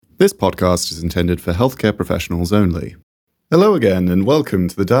This podcast is intended for healthcare professionals only. Hello again, and welcome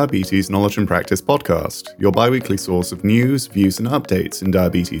to the Diabetes Knowledge and Practice podcast, your bi-weekly source of news, views, and updates in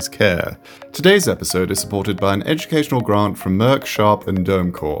diabetes care. Today's episode is supported by an educational grant from Merck, Sharp, and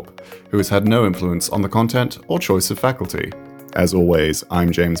Dome Corp, who has had no influence on the content or choice of faculty. As always,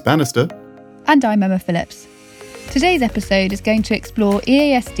 I'm James Bannister. And I'm Emma Phillips. Today's episode is going to explore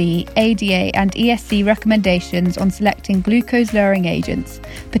EASD, ADA and ESC recommendations on selecting glucose-lowering agents,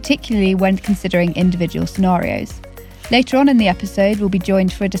 particularly when considering individual scenarios. Later on in the episode, we'll be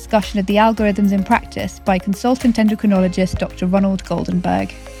joined for a discussion of the algorithms in practice by consultant endocrinologist Dr. Ronald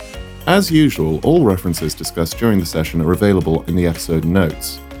Goldenberg. As usual, all references discussed during the session are available in the episode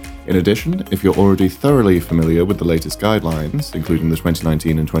notes. In addition, if you're already thoroughly familiar with the latest guidelines, including the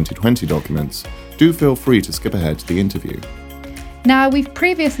 2019 and 2020 documents, do feel free to skip ahead to the interview. Now, we've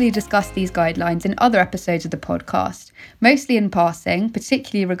previously discussed these guidelines in other episodes of the podcast, mostly in passing,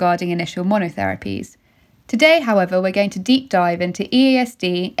 particularly regarding initial monotherapies. Today, however, we're going to deep dive into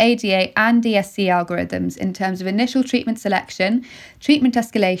EASD, ADA and ESC algorithms in terms of initial treatment selection, treatment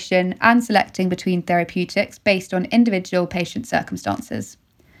escalation, and selecting between therapeutics based on individual patient circumstances.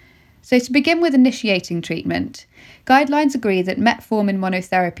 So to begin with initiating treatment, guidelines agree that metformin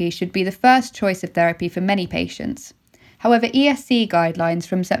monotherapy should be the first choice of therapy for many patients. However, ESC guidelines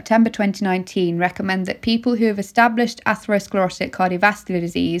from September 2019 recommend that people who have established atherosclerotic cardiovascular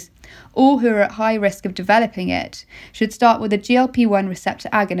disease or who are at high risk of developing it should start with a GLP-1 receptor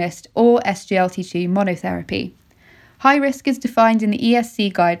agonist or SGLT2 monotherapy. High risk is defined in the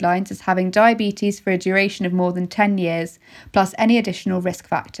ESC guidelines as having diabetes for a duration of more than 10 years, plus any additional risk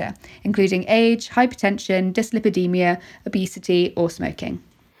factor, including age, hypertension, dyslipidemia, obesity, or smoking.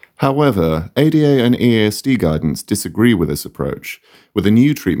 However, ADA and EASD guidance disagree with this approach, with a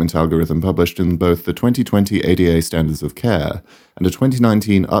new treatment algorithm published in both the 2020 ADA Standards of Care and a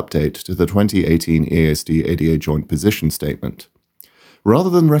 2019 update to the 2018 EASD-ADA Joint Position Statement.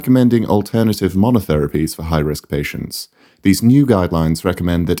 Rather than recommending alternative monotherapies for high-risk patients, these new guidelines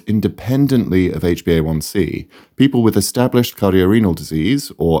recommend that independently of HbA1c, people with established cardiorenal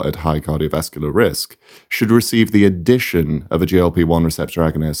disease or at high cardiovascular risk should receive the addition of a GLP-1 receptor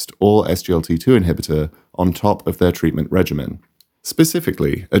agonist or SGLT2 inhibitor on top of their treatment regimen.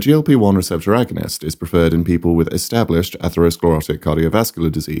 Specifically, a GLP-1 receptor agonist is preferred in people with established atherosclerotic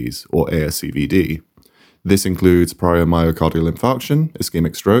cardiovascular disease or ASCVD. This includes prior myocardial infarction,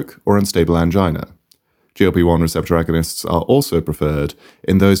 ischemic stroke, or unstable angina. GLP-1 receptor agonists are also preferred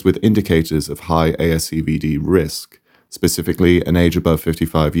in those with indicators of high ASCVD risk, specifically an age above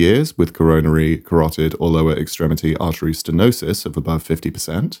 55 years with coronary, carotid, or lower extremity artery stenosis of above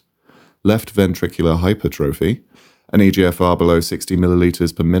 50%, left ventricular hypertrophy, an eGFR below 60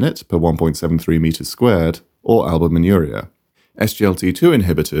 milliliters per minute per 1.73 meters squared, or albuminuria. SGLT2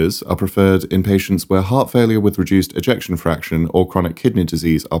 inhibitors are preferred in patients where heart failure with reduced ejection fraction or chronic kidney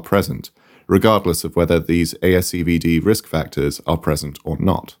disease are present, regardless of whether these ASCVD risk factors are present or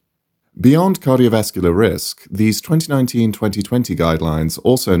not. Beyond cardiovascular risk, these 2019-2020 guidelines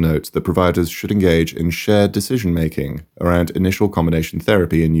also note that providers should engage in shared decision-making around initial combination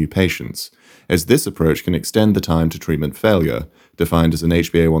therapy in new patients, as this approach can extend the time to treatment failure, defined as an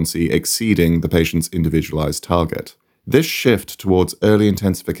HbA1c exceeding the patient's individualized target. This shift towards early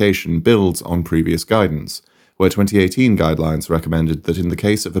intensification builds on previous guidance, where 2018 guidelines recommended that in the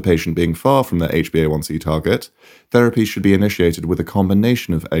case of a patient being far from their HbA1c target, therapy should be initiated with a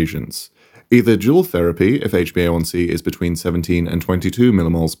combination of agents, either dual therapy if HbA1c is between 17 and 22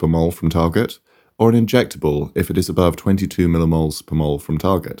 millimoles per mole from target, or an injectable if it is above 22 millimoles per mole from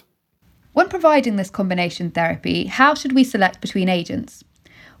target. When providing this combination therapy, how should we select between agents?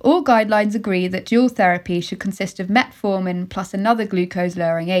 All guidelines agree that dual therapy should consist of metformin plus another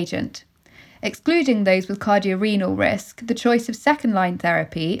glucose-lowering agent. Excluding those with cardiorenal risk, the choice of second-line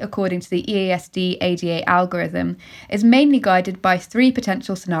therapy, according to the EASD-ADA algorithm, is mainly guided by three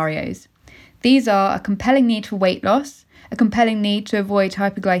potential scenarios. These are a compelling need for weight loss, a compelling need to avoid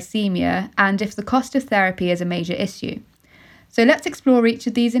hypoglycemia, and if the cost of therapy is a major issue. So let's explore each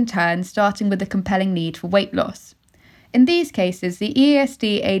of these in turn, starting with the compelling need for weight loss. In these cases, the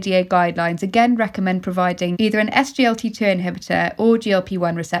EASD-ADA guidelines again recommend providing either an SGLT2 inhibitor or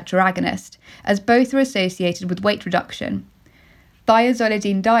GLP-1 receptor agonist, as both are associated with weight reduction.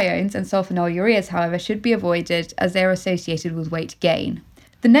 Thiazolidinediones and sulfonylureas, however, should be avoided as they are associated with weight gain.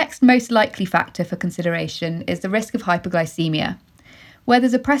 The next most likely factor for consideration is the risk of hypoglycemia. Where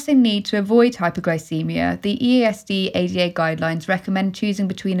there's a pressing need to avoid hypoglycemia, the EASD-ADA guidelines recommend choosing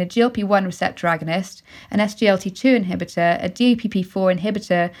between a GLP-1 receptor agonist, an SGLT2 inhibitor, a DPP-4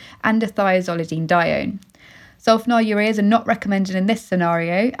 inhibitor, and a thiazolidinedione. Sulfonylureas are not recommended in this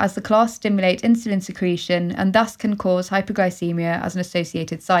scenario, as the class stimulate insulin secretion and thus can cause hypoglycemia as an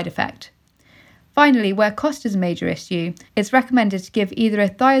associated side effect. Finally, where cost is a major issue, it's recommended to give either a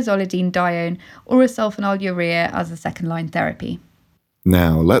thiazolidine-dione or a sulfonylurea as a second-line therapy.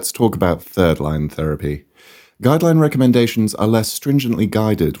 Now, let's talk about third-line therapy. Guideline recommendations are less stringently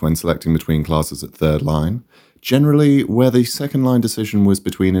guided when selecting between classes at third line. Generally, where the second-line decision was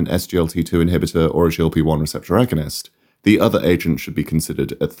between an SGLT2 inhibitor or a GLP-1 receptor agonist, the other agent should be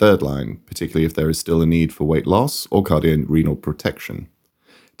considered at third line, particularly if there is still a need for weight loss or cardiorenal protection.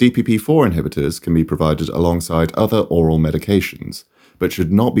 DPP-4 inhibitors can be provided alongside other oral medications, but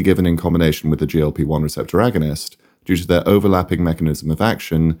should not be given in combination with the GLP-1 receptor agonist due to their overlapping mechanism of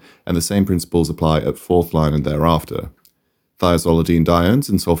action, and the same principles apply at fourth line and thereafter. Thiazolidine-diones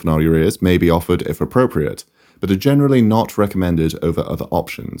and sulfonylureas may be offered if appropriate, but are generally not recommended over other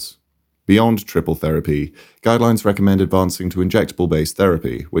options. Beyond triple therapy, guidelines recommend advancing to injectable-based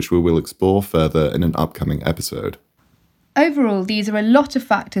therapy, which we will explore further in an upcoming episode. Overall, these are a lot of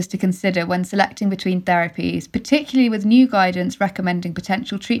factors to consider when selecting between therapies, particularly with new guidance recommending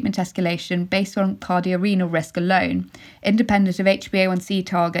potential treatment escalation based on cardiorenal risk alone, independent of HbA1c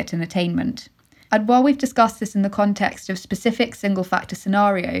target and attainment. And while we've discussed this in the context of specific single-factor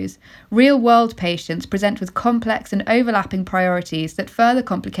scenarios, real-world patients present with complex and overlapping priorities that further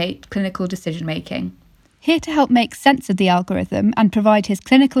complicate clinical decision-making. Here to help make sense of the algorithm and provide his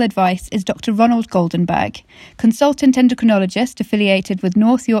clinical advice is Dr. Ronald Goldenberg, consultant endocrinologist affiliated with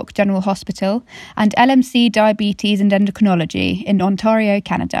North York General Hospital and LMC Diabetes and Endocrinology in Ontario,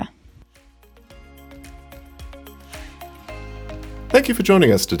 Canada. Thank you for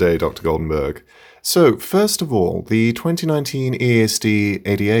joining us today, Dr. Goldenberg. So, first of all, the 2019 EASD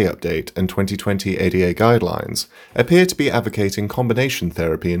ADA update and 2020 ADA guidelines appear to be advocating combination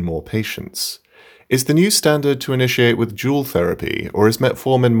therapy in more patients. Is the new standard to initiate with dual therapy, or is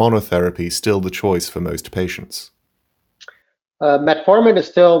metformin monotherapy still the choice for most patients? Metformin is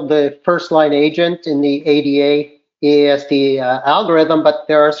still the first-line agent in the ADA EASD algorithm, but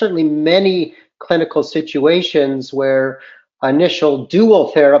there are certainly many clinical situations where initial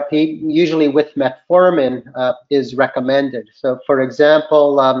dual therapy, usually with metformin, is recommended. So, for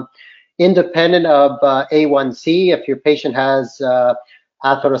example, independent of A1C, if your patient has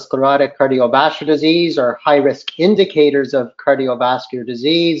atherosclerotic cardiovascular disease or high-risk indicators of cardiovascular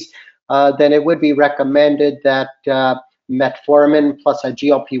disease, then it would be recommended that metformin plus a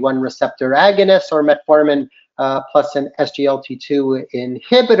GLP-1 receptor agonist or metformin plus an SGLT2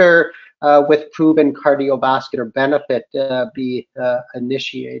 inhibitor with proven cardiovascular benefit be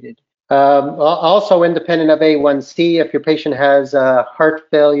initiated. Also independent of A1C, if your patient has heart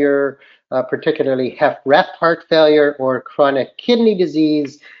failure, particularly HFrEF heart failure or chronic kidney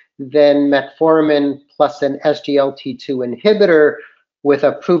disease, then metformin plus an SGLT2 inhibitor with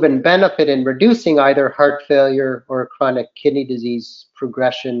a proven benefit in reducing either heart failure or chronic kidney disease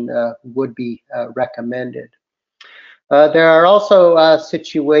progression would be recommended. There are also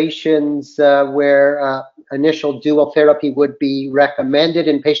situations where initial dual therapy would be recommended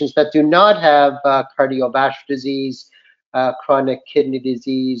in patients that do not have cardiovascular disease, chronic kidney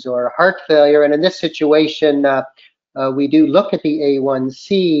disease, or heart failure. And in this situation, we do look at the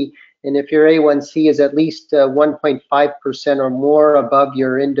A1C, and if your A1C is at least 1.5% or more above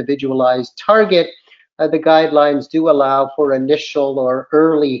your individualized target, the guidelines do allow for initial or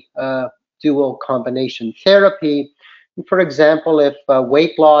early dual combination therapy. For example, if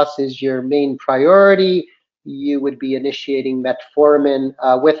weight loss is your main priority, you would be initiating metformin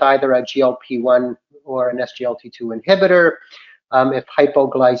with either a GLP-1 or an SGLT2 inhibitor. If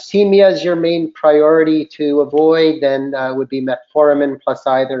hypoglycemia is your main priority to avoid, then would be metformin plus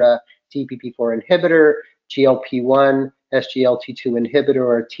either a DPP-4 inhibitor, GLP-1, SGLT2 inhibitor,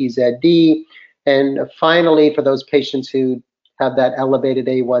 or TZD. And finally, for those patients who have that elevated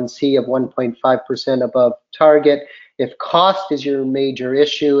A1C of 1.5% above target, if cost is your major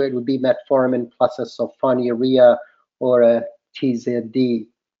issue, it would be metformin plus a sulfonylurea or a TZD.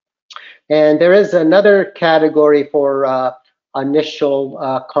 And there is another category for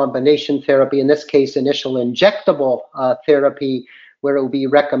initial combination therapy, in this case, initial injectable therapy, where it will be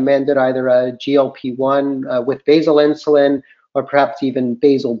recommended either a GLP-1 with basal insulin or perhaps even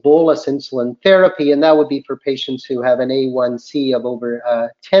basal bolus insulin therapy. And that would be for patients who have an A1C of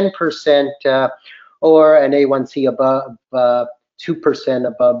over 10% or an A1C above 2%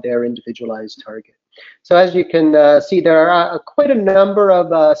 above their individualized target. So as you can see, there are quite a number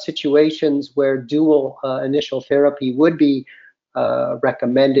of situations where dual initial therapy would be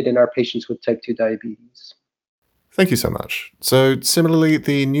recommended in our patients with type 2 diabetes. Thank you so much. So, similarly,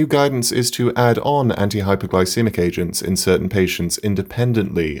 the new guidance is to add on anti-hyperglycemic agents in certain patients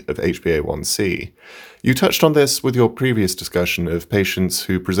independently of HbA1c. You touched on this with your previous discussion of patients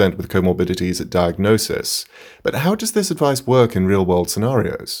who present with comorbidities at diagnosis, but how does this advice work in real-world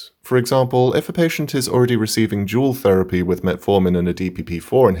scenarios? For example, if a patient is already receiving dual therapy with metformin and a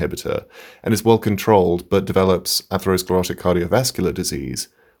DPP-4 inhibitor and is well controlled but develops atherosclerotic cardiovascular disease,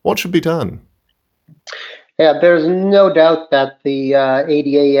 what should be done? Yeah, there's no doubt that the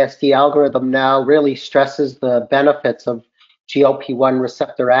ADA-AST algorithm now really stresses the benefits of GLP-1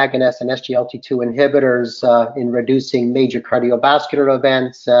 receptor agonists and SGLT2 inhibitors in reducing major cardiovascular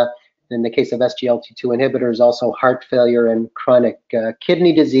events. In the case of SGLT2 inhibitors, also heart failure and chronic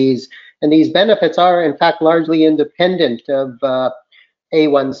kidney disease. And these benefits are, in fact, largely independent of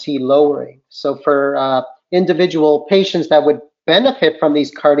A1C lowering. So for individual patients that would benefit from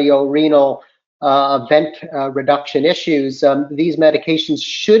these cardiorenal event reduction issues, these medications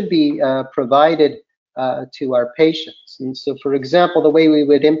should be provided to our patients. And so, for example, the way we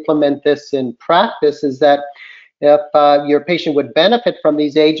would implement this in practice is that if your patient would benefit from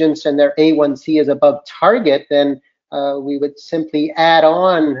these agents and their A1C is above target, then we would simply add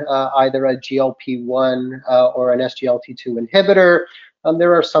on either a GLP-1 or an SGLT2 inhibitor.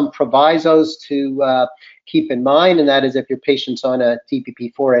 There are some provisos to keep in mind, and that is if your patient's on a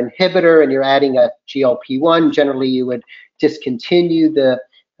DPP-4 inhibitor and you're adding a GLP-1, generally you would discontinue the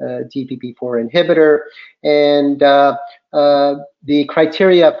DPP-4 inhibitor. And the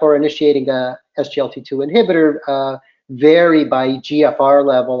criteria for initiating a SGLT2 inhibitor vary by GFR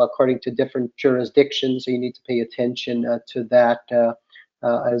level according to different jurisdictions, so you need to pay attention to that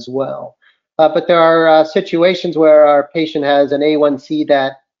as well. But there are situations where our patient has an A1C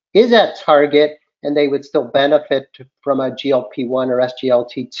that is at target and they would still benefit from a GLP-1 or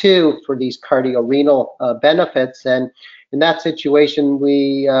SGLT2 for these cardiorenal benefits. And in that situation,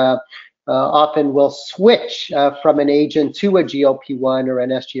 we often will switch from an agent to a GLP-1 or an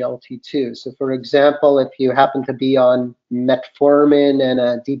SGLT2. So for example, if you happen to be on metformin and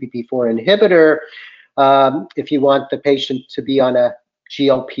a DPP-4 inhibitor, if you want the patient to be on a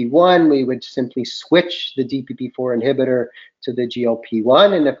GLP-1, we would simply switch the DPP-4 inhibitor to the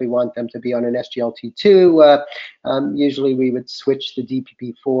GLP-1, and if we want them to be on an SGLT2, usually we would switch the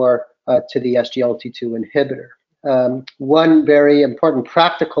DPP-4 to the SGLT2 inhibitor. One very important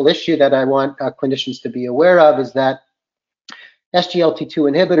practical issue that I want clinicians to be aware of is that SGLT2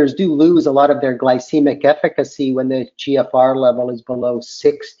 inhibitors do lose a lot of their glycemic efficacy when the GFR level is below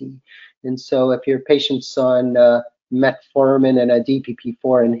 60. And so if your patient's on metformin and a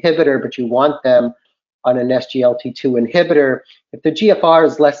DPP-4 inhibitor, but you want them on an SGLT2 inhibitor, if the GFR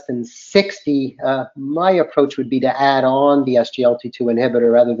is less than 60, my approach would be to add on the SGLT2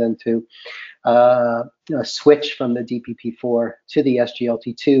 inhibitor rather than to switch from the DPP-4 to the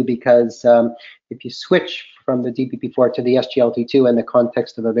SGLT2, because if you switch from the DPP-4 to the SGLT2 in the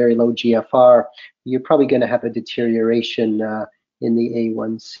context of a very low GFR, you're probably going to have a deterioration in the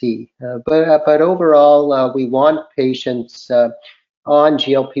A1C. But overall, we want patients on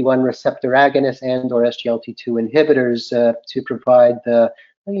GLP-1 receptor agonists and or SGLT2 inhibitors to provide the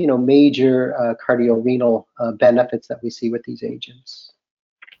major cardiorenal benefits that we see with these agents.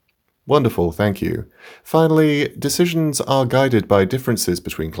 Wonderful, thank you. Finally, decisions are guided by differences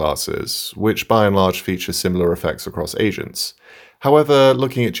between classes, which by and large feature similar effects across agents. However,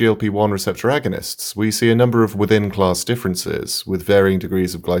 looking at GLP-1 receptor agonists, we see a number of within-class differences, with varying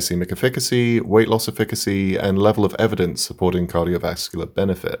degrees of glycemic efficacy, weight loss efficacy, and level of evidence supporting cardiovascular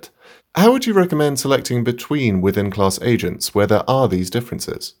benefit. How would you recommend selecting between within-class agents where there are these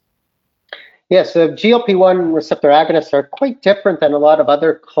differences? Yes, GLP-1 receptor agonists are quite different than a lot of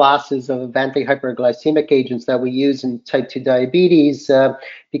other classes of anti-hyperglycemic agents that we use in type 2 diabetes,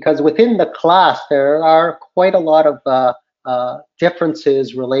 because within the class there are quite a lot of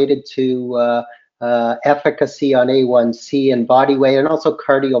differences related to efficacy on A1C and body weight, and also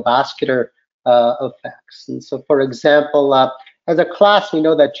cardiovascular effects. And so, for example, as a class, we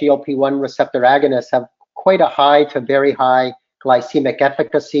know that GLP-1 receptor agonists have quite a high to very high glycemic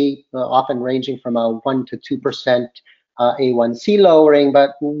efficacy, often ranging from a 1 to 2% A1C lowering.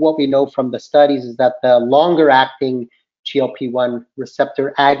 But what we know from the studies is that the longer-acting GLP-1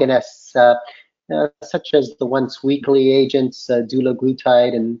 receptor agonists, such as the once-weekly agents,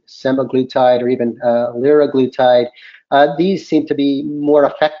 dulaglutide and semaglutide, or even liraglutide, these seem to be more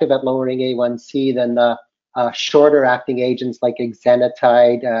effective at lowering A1C than the shorter-acting agents like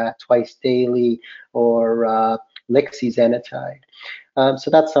exenatide twice daily, or lixisenatide.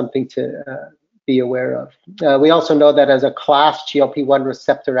 So that's something to be aware of. We also know that as a class, GLP-1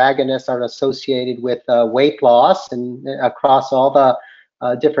 receptor agonists are associated with weight loss, and across all the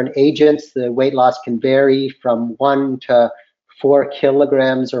different agents, the weight loss can vary from 1 to 4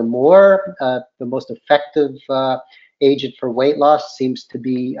 kilograms or more. The most effective agent for weight loss seems to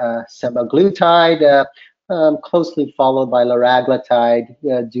be semaglutide, closely followed by liraglutide,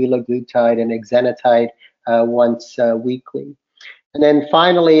 dulaglutide, and exenatide once weekly. And then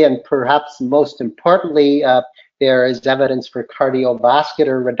finally, and perhaps most importantly, there is evidence for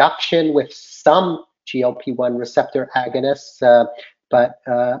cardiovascular reduction with some GLP-1 receptor agonists, but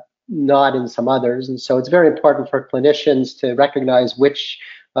not in some others. And so it's very important for clinicians to recognize which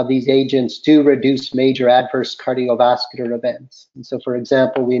of these agents do reduce major adverse cardiovascular events. And so, for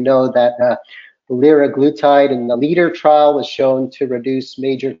example, we know that liraglutide in the LEADER trial was shown to reduce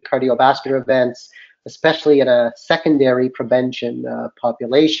major cardiovascular events, especially in a secondary prevention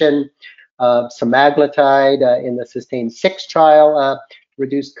population. Semaglutide in the SUSTAIN-6 trial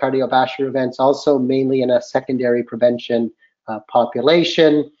reduced cardiovascular events, also mainly in a secondary prevention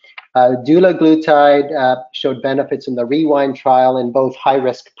population. Dulaglutide showed benefits in the REWIND trial in both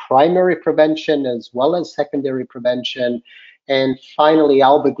high-risk primary prevention as well as secondary prevention. And finally,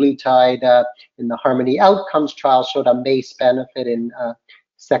 albiglutide in the HARMONY Outcomes trial showed a MACE benefit in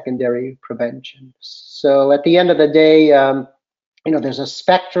secondary prevention. So at the end of the day, there's a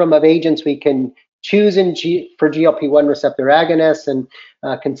spectrum of agents we can choose for GLP-1 receptor agonists, and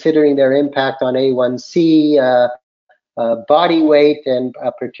considering their impact on A1C, body weight, and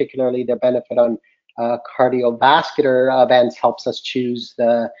particularly their benefit on cardiovascular events helps us choose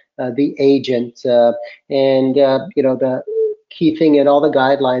the agent. The key thing in all the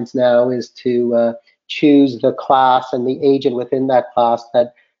guidelines now is to choose the class and the agent within that class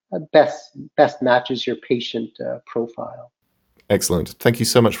that best matches your patient profile. Excellent. Thank you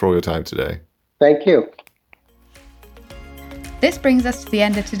so much for all your time today. Thank you. This brings us to the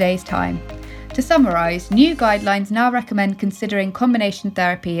end of today's time. To summarise, new guidelines now recommend considering combination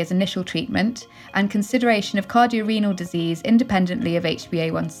therapy as initial treatment and consideration of cardiorenal disease independently of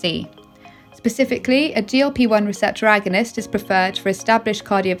HbA1c. Specifically, a GLP-1 receptor agonist is preferred for established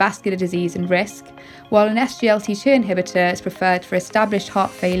cardiovascular disease and risk, while an SGLT2 inhibitor is preferred for established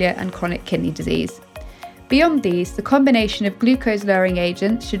heart failure and chronic kidney disease. Beyond these, the combination of glucose-lowering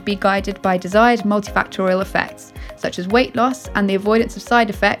agents should be guided by desired multifactorial effects, such as weight loss and the avoidance of side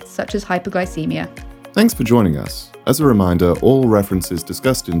effects such as hypoglycemia. Thanks for joining us. As a reminder, all references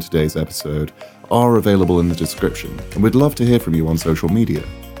discussed in today's episode are available in the description, and we'd love to hear from you on social media.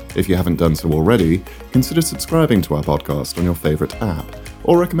 If you haven't done so already, consider subscribing to our podcast on your favourite app,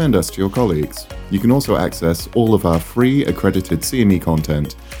 or recommend us to your colleagues. You can also access all of our free accredited CME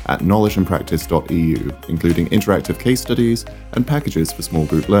content at knowledgeandpractice.eu, including interactive case studies and packages for small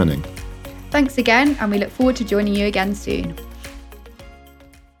group learning. Thanks again, and we look forward to joining you again soon.